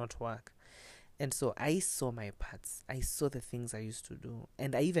relationships not work. And so I saw my parts. I saw the things I used to do.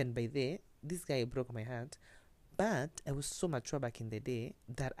 And I even, by this guy broke my heart. But I was so mature back in the day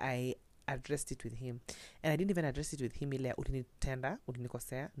that I addressed it with him. And I didn't even address it with him tender,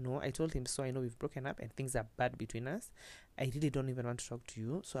 no, I told him, so I know we've broken up and things are bad between us. I really don't even want to talk to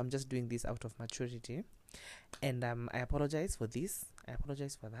you, so I'm just doing this out of maturity. And I apologize for this, I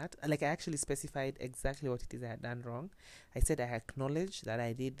apologize for that. Like, I actually specified exactly what it is I had done wrong. I said I acknowledge that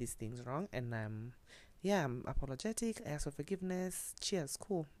I did these things wrong, and I'm apologetic. I asked for forgiveness. Cheers,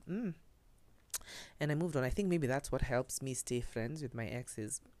 cool. And I moved on. I think maybe that's what helps me stay friends with my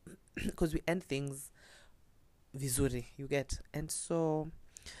exes, because we end things vizuri, you get. And so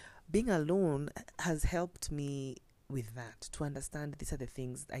being alone has helped me with that, to understand these are the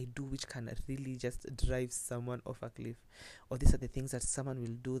things I do which can really just drive someone off a cliff, or these are the things that someone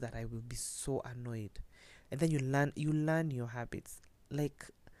will do that I will be so annoyed. And then you learn your habits. Like,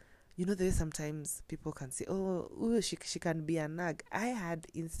 there are sometimes people can say, oh, she can be a nag. I had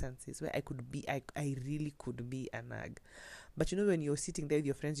instances where I really could be a nag. But when you're sitting there with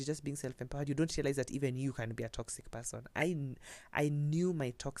your friends, you're just being self-empowered. You don't realize that even you can be a toxic person. I knew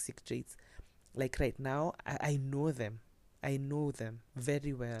my toxic traits. Like right now, I know them. I know them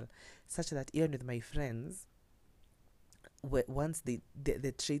very well. Such that even with my friends, once the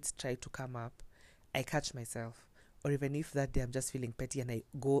traits try to come up, I catch myself. Or even if that day I'm just feeling petty and I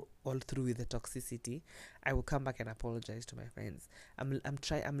go all through with the toxicity, I will come back and apologize to my friends. I'm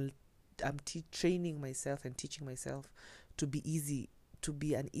training myself and teaching myself to be easy, to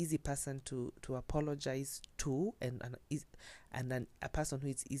be an easy person to apologize to, and a person who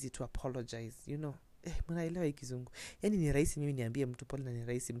is easy to apologize. Mnaelewa hii kizungu. Yani ni rahisi mimi niambie mtu pole na ni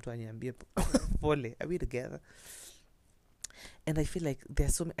rahisi mtu aniambie pole. Are we together? And I feel like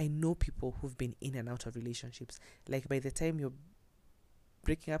I know people who've been in and out of relationships. Like, by the time you're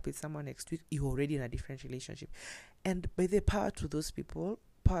breaking up with someone next week, you're already in a different relationship. And by the power to those people,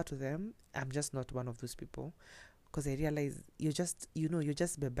 power to them, I'm just not one of those people. Because I realize you're just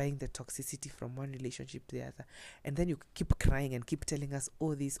buying the toxicity from one relationship to the other. And then you keep crying and keep telling us,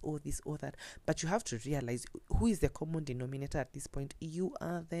 oh this, oh this, oh that. But you have to realize who is the common denominator at this point. You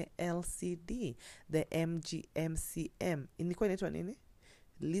are the LCD, the MGMCM. Ilikuwa inaitwa nini?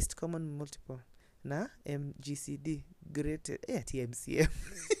 Least common multiple. Na MGCD. Great. TMCM.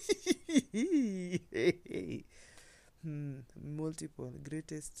 Multiple.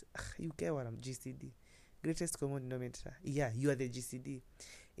 Greatest. You get what I'm GCD. Greatest common denominator. Yeah, you are the GCD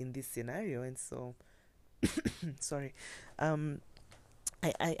in this scenario. And so sorry, I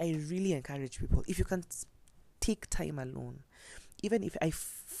really encourage people, if you can take time alone, even if I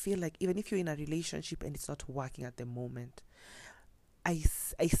feel like, even if you're in a relationship and it's not working at the moment, I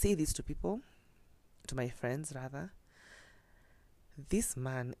say this to people, to my friends rather, this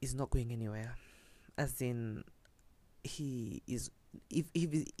man is not going anywhere. As in, he is,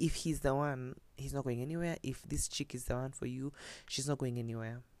 if he's the one, he's not going anywhere. If this chick is the one for you, she's not going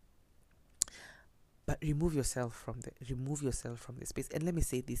anywhere. But remove yourself from the space. And let me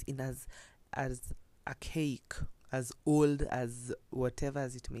say this, in as archaic, as old, as whatever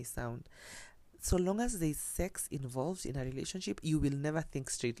as it may sound, so long as there's sex involved in a relationship, you will never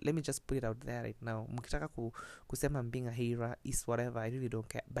think straight. Let me just put it out there right now. Mkitaka kusema I'm being a hater is whatever, I really don't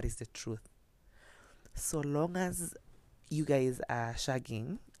care, but it's the truth. So long as you guys are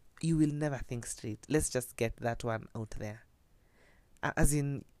shagging, you will never think straight. Let's just get that one out there. As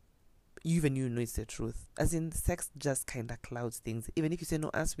in, even you know it's the truth. As in, sex just kind of clouds things. Even if you say,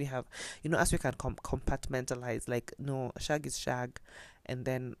 no, as we have, as we can compartmentalize, like, no, shag is shag, and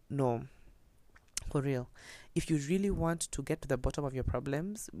then, no, for real. If you really want to get to the bottom of your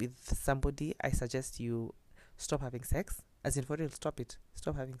problems with somebody, I suggest you stop having sex. As in, for real, stop it.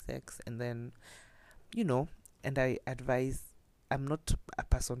 Stop having sex. And then, and I advise, I'm not a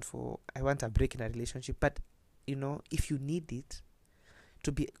person I want a break in a relationship, but, if you need it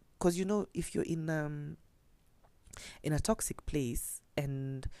to be, because, if you're in a toxic place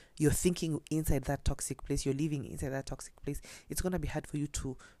and you're thinking inside that toxic place, you're living inside that toxic place, it's going to be hard for you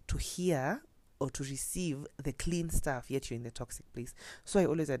to hear or to receive the clean stuff, yet you're in the toxic place. So I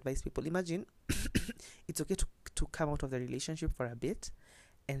always advise people, imagine it's okay to come out of the relationship for a bit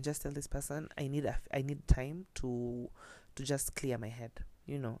and just tell this person, I need time to just clear my head,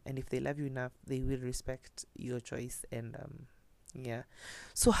 and if they love you enough, they will respect your choice. And yeah.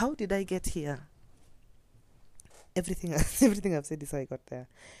 So how did I get here? Everything I've said is how I got there.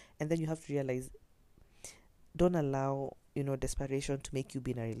 And then you have to realize, don't allow, desperation to make you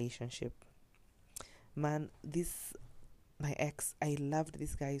be in a relationship. Man, my ex, I loved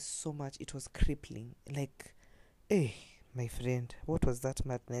this guy so much, it was crippling. Like, hey, my friend, what was that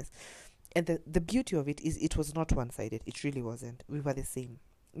madness? And the beauty of it is, it was not one-sided. It really wasn't. We were the same.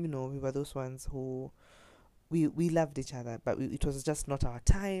 We were those ones who we loved each other, but it was just not our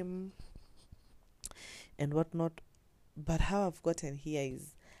time and whatnot. But how I've gotten here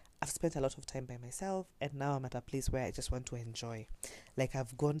is, I've spent a lot of time by myself, and now I'm at a place where I just want to enjoy. Like,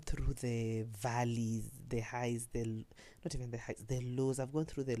 I've gone through the valleys, the highs, not even the highs, the lows. I've gone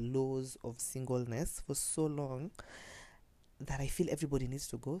through the lows of singleness for so long that I feel everybody needs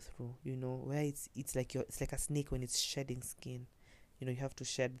to go through, where it's like a snake when it's shedding skin. You have to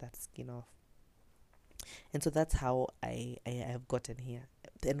shed that skin off. And so that's how I have gotten here.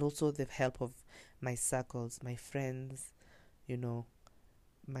 And also the help of my circles, my friends,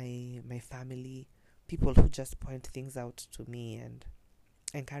 my family, people who just point things out to me and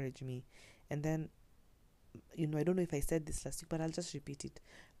encourage me. And then, I don't know if I said this last week, but I'll just repeat it.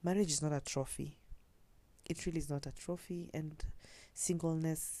 Marriage is not a trophy. It really is not a trophy, and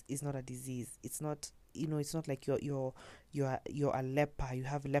singleness is not a disease. It's not, it's not like you're a leper, you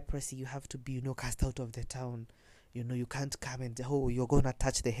have leprosy, you have to be, cast out of the town. You can't come and, you're going to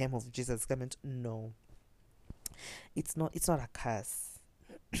touch the hem of Jesus' garment. No. It's not a curse.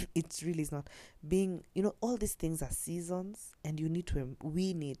 It really is not. Being, all these things are seasons, and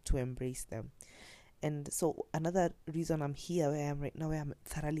we need to embrace them. And so another reason I'm here where I am right now, where I'm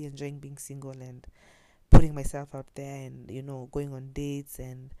thoroughly enjoying being single and putting myself out there and, going on dates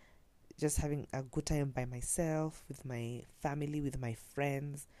and just having a good time by myself, with my family, with my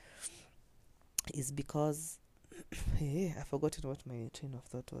friends, is because I've forgotten what my train of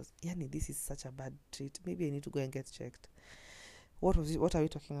thought was. Yani, this is such a bad trait. Maybe I need to go and get checked. What was it? What are we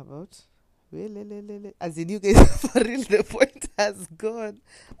talking about? As in, you guys, for real, the point has gone.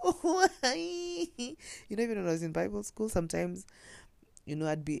 Oh, even when I was in Bible school, sometimes,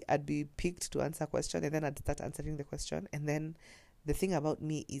 I'd be picked to answer a question, and then I'd start answering the question. And then the thing about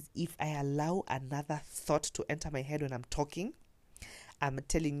me is, if I allow another thought to enter my head when I'm talking, I'm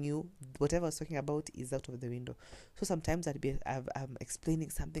telling you, whatever I was talking about is out of the window. So sometimes I'm explaining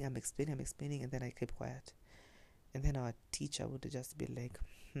something, I'm explaining, and then I keep quiet. And then our teacher would just be like,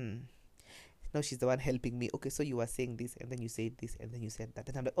 now she's the one helping me. Okay, so you were saying this, and then you said this, and then you said that.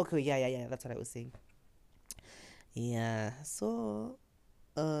 And I'm like, okay, yeah, that's what I was saying. Yeah, so,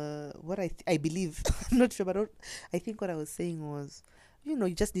 what I believe, I'm not sure, but I think what I was saying was, you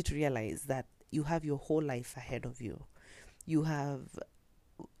just need to realize that you have your whole life ahead of you. You have,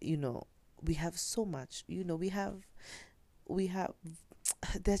 we have so much,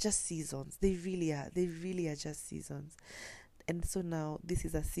 they're just seasons. They really are just seasons. And so now this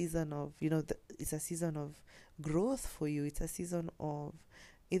is a season of, it's a season of growth for you. It's a season of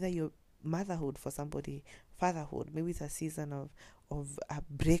either your motherhood for somebody, fatherhood. Maybe it's a season of a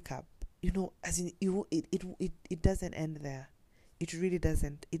breakup. As in, it doesn't end there. It really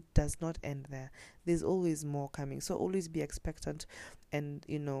doesn't. It does not end there. There's always more coming. So always be expectant and,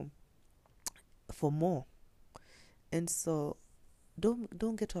 for more. And so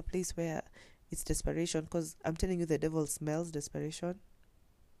don't get to a place where it's desperation, because I'm telling you, the devil smells desperation.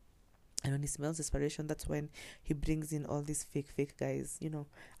 And when he smells desperation, that's when he brings in all these fake guys.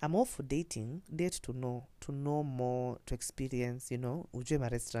 I'm all for dating. Date to know more, to experience, ujue ma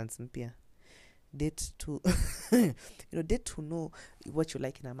restaurants mpya. Date to date to know what you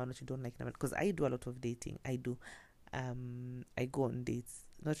like in a man, what you don't like in a man. Because I do a lot of dating. I do. I go on dates,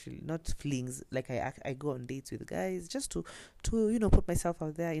 not flings. Like I go on dates with guys just to put myself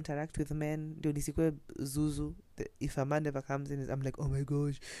out there, interact with men. Zuzu. If a man never comes in, I'm like, oh my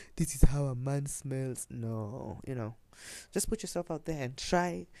gosh, this is how a man smells. No, just put yourself out there and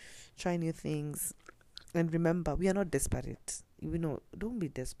try new things. And remember, we are not desperate. Don't be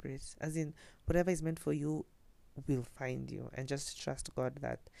desperate. As in, whatever is meant for you will find you, and just trust God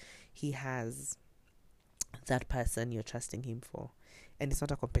that He has that person you're trusting Him for. And it's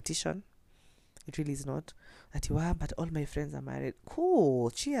not a competition. It really is not. But all my friends are married.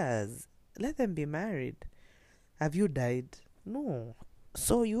 Cool, cheers. Let them be married. Have you died? No.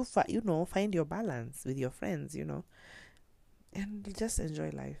 So you find your balance with your friends, and just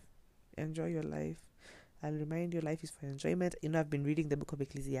enjoy life. Enjoy your life. I'll remind you, life is for enjoyment. I've been reading the book of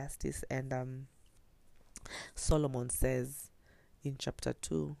Ecclesiastes, and Solomon says in chapter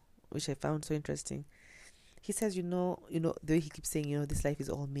 2, which I found so interesting. He says, the way he keeps saying, this life is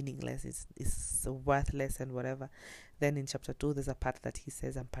all meaningless, it's worthless and whatever. Then in chapter 2, there's a part that he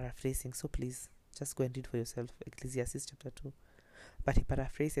says, I'm paraphrasing, so please just go and read for yourself, Ecclesiastes chapter 2. But he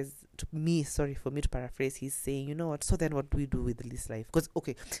paraphrases for me to paraphrase, he's saying, you know what, so then what do we do with this life? Because,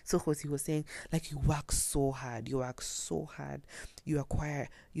 he was saying, like, you work so hard, you acquire,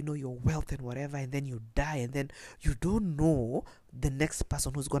 your wealth and whatever, and then you die, and then you don't know the next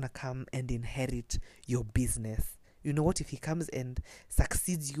person who's going to come and inherit your business. What if he comes and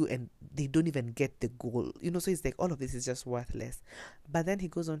succeeds you and they don't even get the goal? So it's like, all of this is just worthless. But then he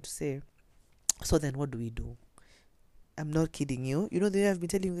goes on to say, so then what do we do? I'm not kidding you. They have been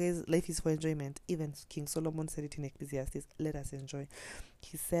telling you guys life is for enjoyment. Even King Solomon said it in Ecclesiastes. Let us enjoy.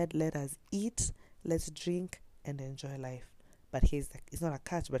 He said, let us eat, let's drink, and enjoy life. But it's not a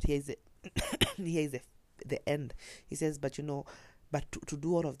catch, but here is the end. He says, but to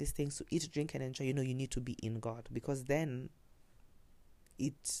do all of these things, to eat, drink, and enjoy, you need to be in God. Because then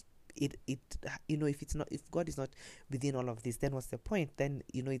if God is not within all of this, then what's the point? Then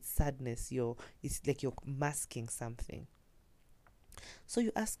it's sadness. It's like you're masking something. So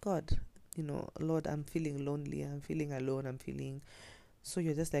you ask God, Lord, I'm feeling lonely, I'm feeling alone, so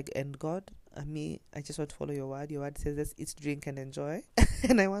you're just like, and God, I just want to follow your word. Your word says, let's eat, drink, and enjoy.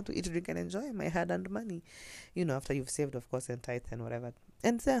 And I want to eat, drink, and enjoy my hard-earned money, after you've saved, of course, and tithe and whatever.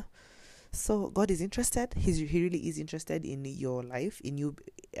 And so God is interested. He really is interested in your life, in you,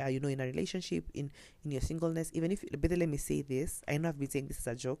 in a relationship, in your singleness. Even if, but let me say this. I know I've been saying this as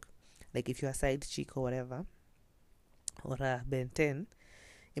a joke. Like, if you're a side chick or whatever, or a Ben 10,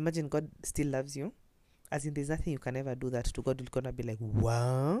 imagine God still loves you. As in, there's nothing you can ever do that to God. You're gonna be like,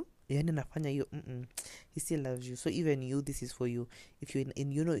 wow. He still loves you. So even you, this is for you. If you're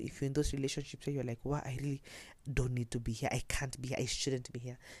if you're in those relationships where you're like, wow, I really don't need to be here, I can't be here, I shouldn't be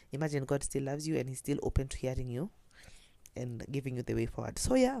here. Imagine God still loves you and He's still open to hearing you and giving you the way forward.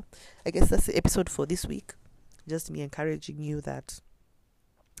 So yeah, I guess that's the episode for this week. Just me encouraging you that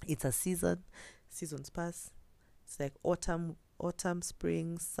it's a season. Seasons pass. It's like autumn,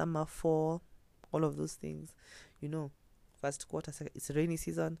 spring, summer, fall, all of those things. First quarter, it's rainy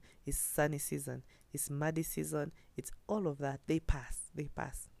season, it's sunny season, it's muddy season, it's all of that. They pass.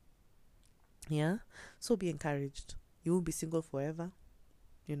 Yeah? So be encouraged. You won't be single forever,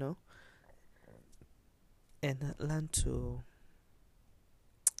 and learn to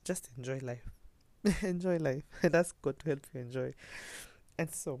just enjoy life. Enjoy life. And ask God to help you enjoy. And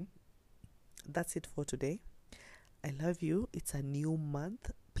so, that's it for today. I love you. It's a new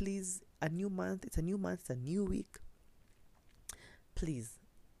month. Please, it's a new month, it's a new week. Please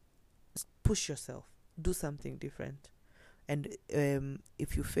push yourself, do something different, and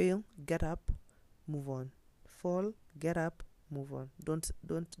if you fail, get up, move on. Fall, get up, move on. Don't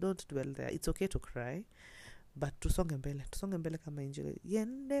dwell there. It's okay to cry, but tusonge mbele kama injili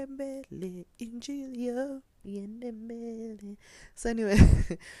yende mbele, injili yo yende mbele. So anyway,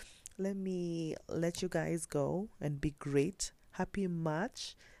 let me let you guys go and be great. Happy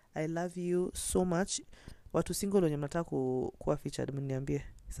March. I love you so much. Watu single wenye mnataka kuwa featured mniambie.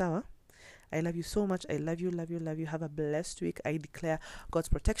 Sawa? I love you so much. I love you, love you, love you. Have a blessed week. I declare God's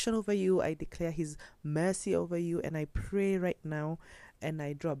protection over you. I declare His mercy over you. And I pray right now, and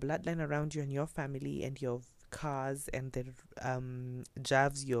I draw a bloodline around you and your family and your cars and the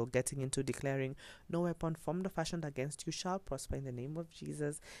jobs you're getting into, declaring no weapon formed or fashioned against you shall prosper in the name of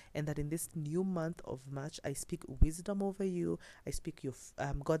Jesus. And that in this new month of March, I speak wisdom over you. I speak your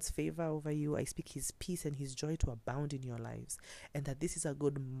God's favor over you. I speak His peace and His joy to abound in your lives. And that this is a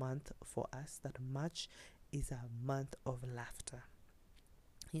good month for us, that March is a month of laughter.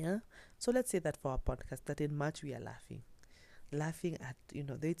 Yeah, so let's say that for our podcast, that in March we are laughing at,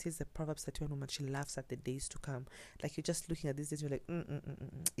 there it is, the Proverbs 31 woman, she laughs at the days to come. Like, you're just looking at these days, you're like,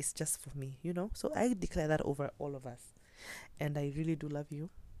 it's just for me, So I declare that over all of us. And I really do love you.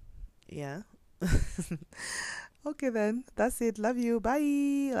 Yeah. Okay then, that's it. Love you.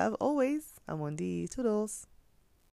 Bye. Love always. I'm on the Toodles.